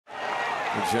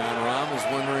Jon Rahm is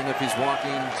wondering if he's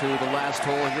walking to the last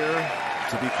hole here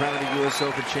to be crowned a U.S.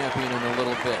 Open champion in a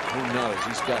little bit. Who knows?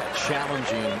 He's got a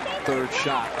challenging third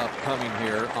shot upcoming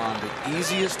here on the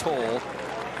easiest hole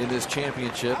in this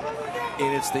championship.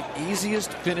 And it's the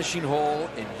easiest finishing hole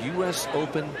in U.S.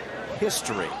 Open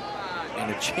history.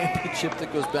 And a championship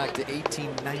that goes back to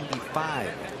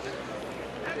 1895.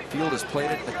 The field has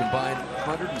played it a combined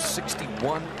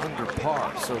 161 under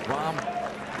par. So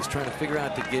Rahm is trying to figure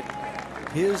out to get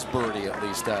his birdie at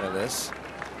least out of this.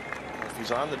 If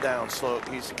he's on the downslope,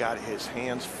 he's got his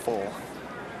hands full.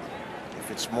 If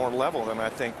it's more level, then I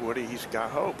think, Woody, he's got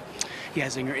hope. Yeah,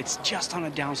 Zinger, it's just on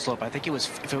a downslope. I think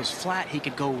if it was flat, he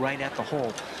could go right at the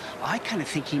hole. I kind of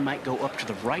think he might go up to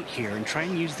the right here and try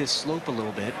and use this slope a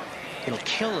little bit. It'll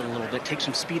kill it a little bit, take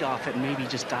some speed off it, and maybe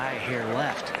just die a hair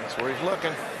left. That's where he's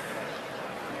looking.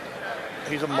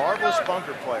 He's a marvelous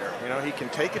bunker player. You know, he can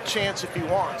take a chance if he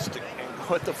wants to and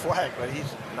go at the flag, but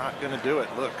he's not going to do it.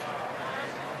 Look.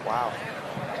 Wow.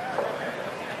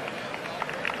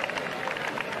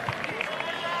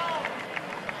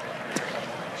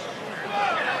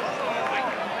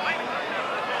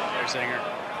 There's Zinger.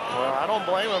 Well, I don't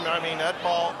blame him. I mean, that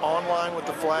ball on line with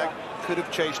the flag could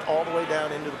have chased all the way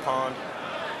down into the pond.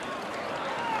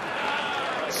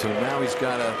 So now he's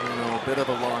got a bit of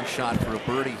a long shot for a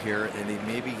birdie here, and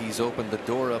maybe he's opened the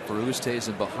door up for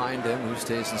Oosthuizen behind him.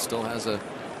 Oosthuizen still has a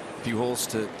few holes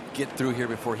to get through here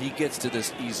before he gets to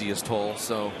this easiest hole.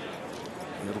 So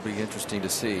it'll be interesting to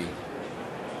see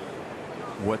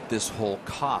what this hole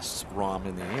costs Rahm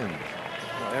in the end.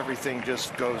 Everything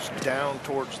just goes down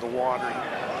towards the water. He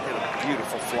hit a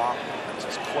beautiful flop. It's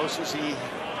as close as he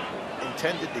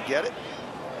intended to get it.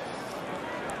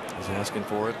 He's asking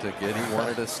for it to get. He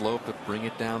wanted a slope to bring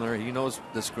it down there. He knows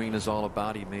the screen is all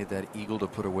about. He made that eagle to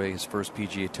put away his first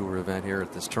PGA Tour event here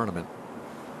at this tournament.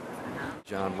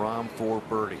 Jon Rahm for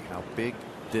birdie. How big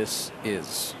this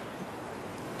is.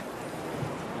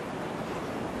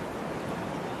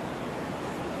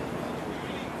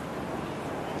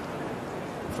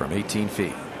 From 18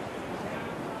 feet.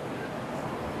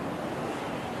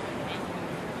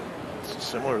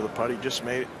 Similar to the putt he just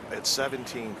made at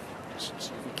 17. See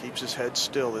if he keeps his head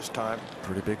still this time.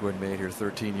 Pretty big one made here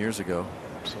 13 years ago.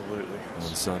 Absolutely.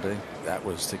 On Sunday. That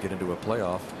was to get into a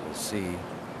playoff. We'll see.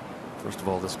 First of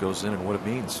all, this goes in and what it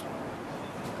means.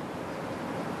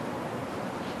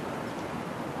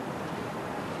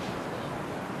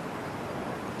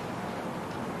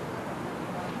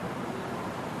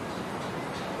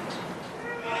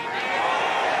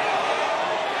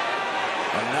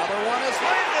 Another one is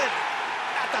landed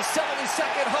at the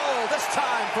 72nd hole. This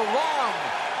time for Rahm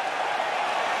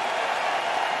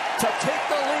to take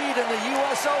the lead in the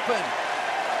U.S. Open.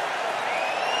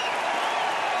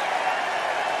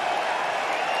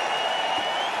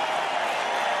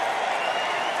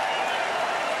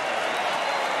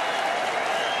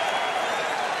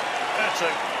 That's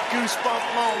a goosebump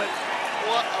moment.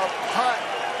 What a putt.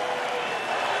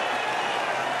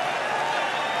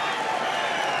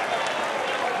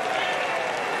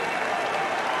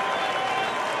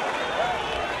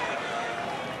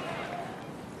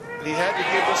 He had to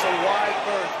give us a wide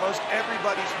berth. Most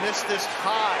everybody's missed this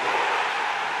high.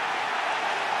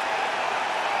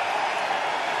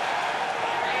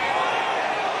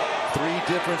 Three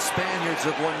different Spaniards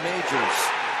have won majors.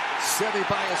 Seve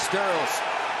Ballesteros,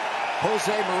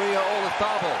 Jose Maria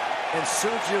Olazabal, and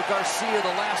Sergio Garcia,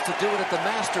 the last to do it at the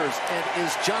Masters. And is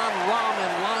Jon Rahm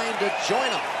in line to join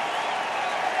him?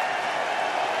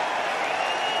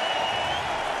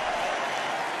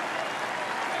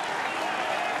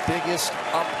 Biggest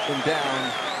up and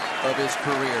down of his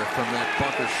career from that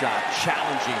bunker shot.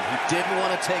 Challenging. He didn't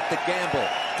want to take the gamble.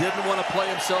 Didn't want to play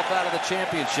himself out of the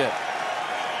championship.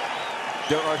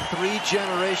 There are 3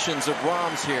 generations of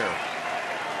Rahms here.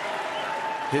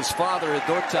 His father,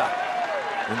 Edorta.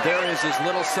 And there is his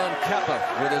little son,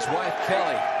 Kepa, with his wife,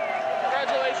 Kelly.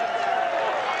 Congratulations.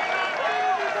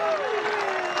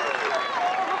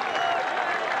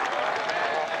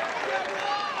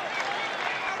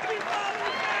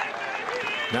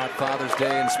 Not Father's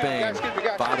Day in Spain,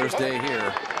 Father's Day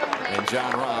here. And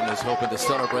Jon Rahm is hoping to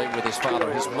celebrate with his father.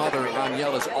 His mother,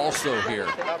 Aniel, is also here.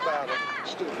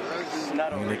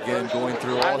 And again, going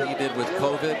through all he did with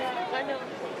COVID.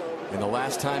 And the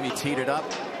last time he teed it up,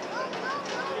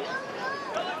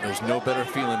 there's no better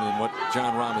feeling than what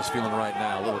Jon Rahm is feeling right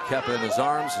now. A little Kepa in his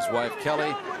arms, his wife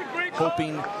Kelly,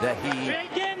 hoping that he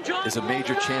is a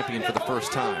major champion for the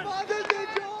first time.